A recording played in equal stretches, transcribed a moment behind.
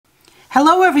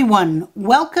Hello everyone,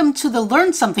 welcome to the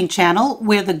Learn Something channel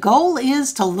where the goal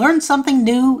is to learn something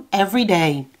new every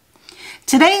day.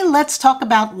 Today let's talk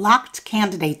about locked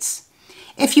candidates.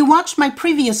 If you watched my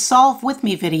previous Solve With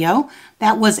Me video,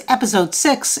 that was episode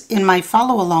 6 in my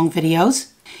follow-along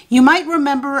videos, you might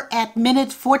remember at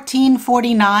minute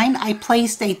 14:49 I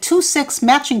placed a 2-6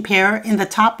 matching pair in the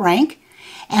top rank,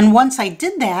 and once I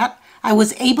did that I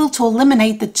was able to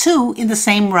eliminate the 2 in the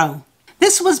same row.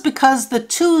 This was because the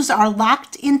 2s are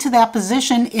locked into that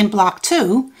position in block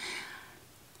 2.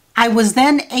 I was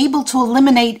then able to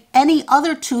eliminate any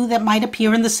other 2 that might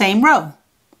appear in the same row.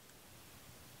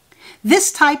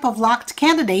 This type of locked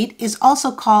candidate is also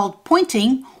called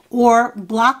pointing or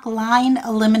block line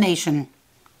elimination.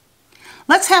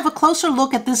 Let's have a closer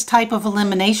look at this type of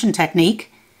elimination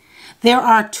technique. There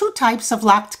are 2 types of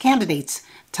locked candidates,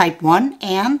 type 1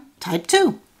 and type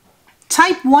 2.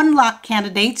 Type 1 lock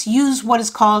candidates use what is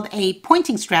called a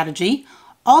pointing strategy,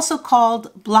 also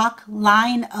called block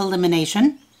line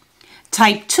elimination.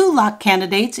 Type 2 lock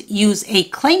candidates use a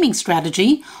claiming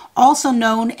strategy, also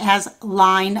known as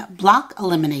line block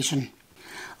elimination.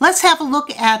 Let's have a look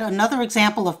at another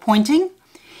example of pointing.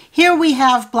 Here we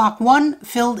have block 1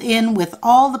 filled in with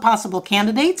all the possible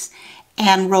candidates,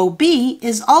 and row B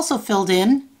is also filled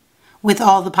in with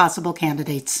all the possible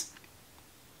candidates.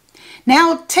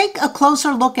 Now take a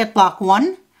closer look at block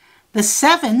 1. The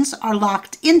 7s are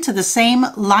locked into the same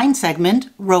line segment,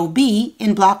 row B,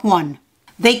 in block 1.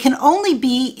 They can only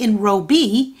be in row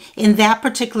B in that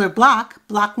particular block,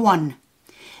 block 1.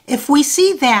 If we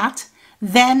see that,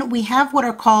 then we have what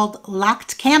are called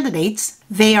locked candidates.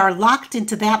 They are locked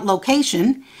into that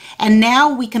location, and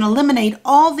now we can eliminate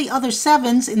all the other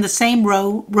 7s in the same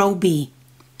row, row B.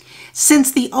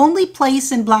 Since the only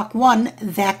place in block 1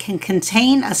 that can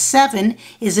contain a 7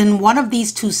 is in one of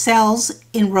these 2 cells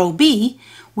in row B,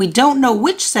 we don't know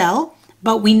which cell,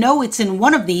 but we know it's in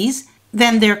one of these,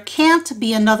 then there can't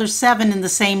be another 7 in the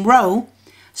same row,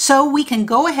 so we can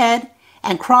go ahead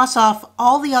and cross off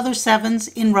all the other 7s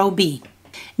in row B.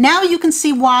 Now you can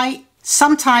see why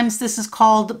sometimes this is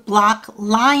called block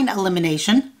line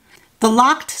elimination. The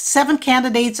locked 7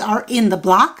 candidates are in the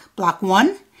block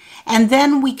 1, and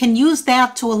then we can use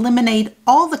that to eliminate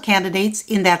all the candidates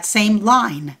in that same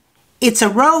line. It's a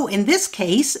row in this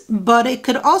case, but it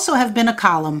could also have been a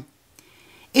column.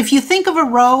 If you think of a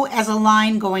row as a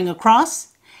line going across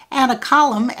and a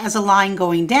column as a line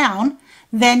going down,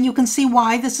 then you can see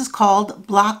why this is called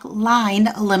block line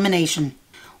elimination.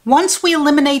 Once we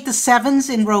eliminate the 7s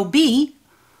in row B,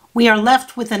 we are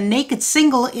left with a naked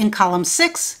single in column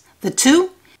 6, the 2,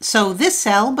 so this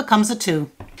cell becomes a 2.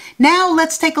 Now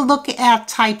let's take a look at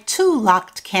type 2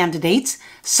 locked candidates,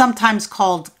 sometimes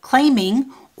called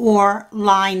claiming or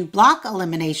line block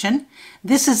elimination.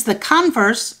 This is the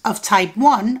converse of type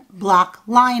 1 block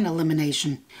line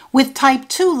elimination. With type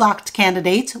 2 locked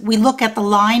candidates, we look at the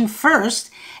line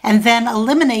first and then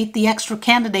eliminate the extra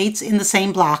candidates in the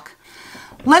same block.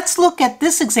 Let's look at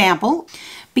this example.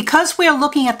 Because we are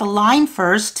looking at the line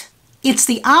first, it's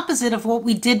the opposite of what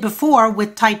we did before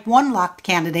with type 1 locked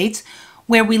candidates,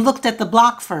 where we looked at the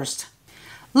block first.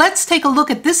 Let's take a look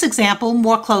at this example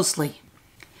more closely.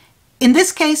 In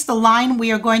this case, the line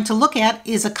we are going to look at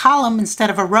is a column instead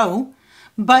of a row,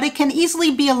 but it can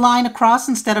easily be a line across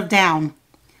instead of down.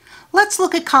 Let's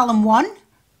look at column 1.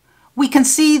 We can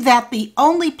see that the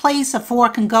only place a 4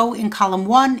 can go in column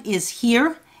 1 is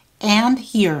here and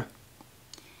here.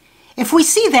 If we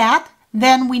see that,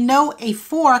 then we know a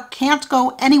 4 can't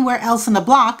go anywhere else in the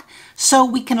block, so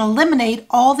we can eliminate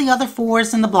all the other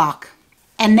 4s in the block.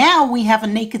 And now we have a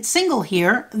naked single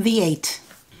here, the 8.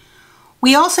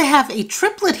 We also have a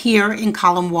triplet here in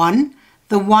column 1.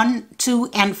 The 1, 2,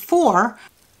 and 4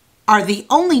 are the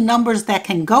only numbers that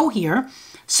can go here,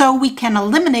 so we can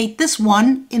eliminate this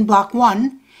 1 in block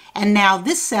 1, and now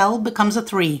this cell becomes a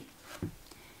 3.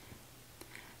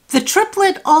 The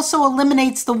triplet also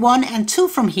eliminates the 1 and 2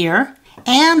 from here,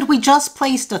 and we just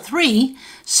placed a 3,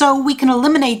 so we can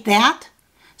eliminate that.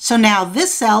 So now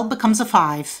this cell becomes a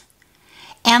 5.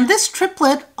 And this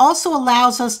triplet also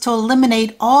allows us to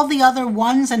eliminate all the other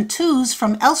 1s and 2s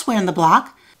from elsewhere in the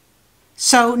block.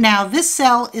 So now this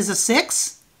cell is a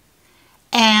 6,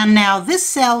 and now this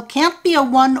cell can't be a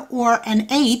 1 or an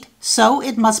 8, so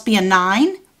it must be a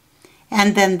 9,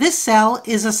 and then this cell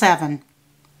is a 7.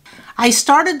 I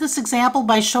started this example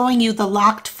by showing you the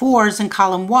locked 4s in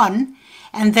column 1,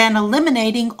 and then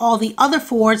eliminating all the other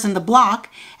 4s in the block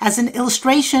as an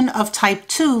illustration of type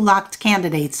 2 locked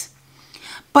candidates.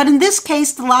 But in this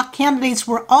case, the locked candidates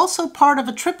were also part of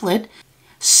a triplet,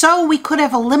 so we could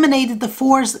have eliminated the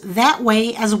 4s that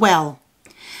way as well.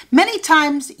 Many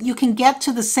times you can get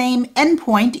to the same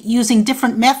endpoint using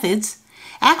different methods.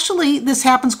 Actually, this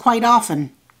happens quite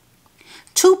often.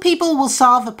 Two people will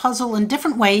solve a puzzle in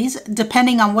different ways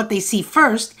depending on what they see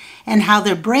first and how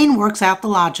their brain works out the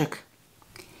logic.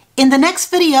 In the next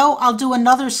video, I'll do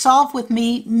another Solve With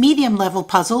Me medium level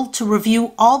puzzle to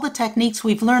review all the techniques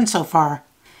we've learned so far.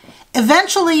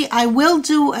 Eventually, I will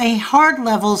do a hard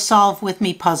level Solve With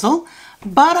Me puzzle,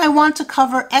 but I want to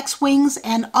cover X-wings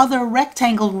and other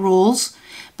rectangle rules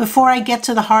before I get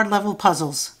to the hard level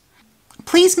puzzles.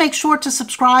 Please make sure to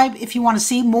subscribe if you want to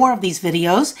see more of these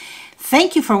videos.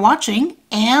 Thank you for watching,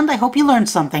 and I hope you learned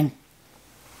something.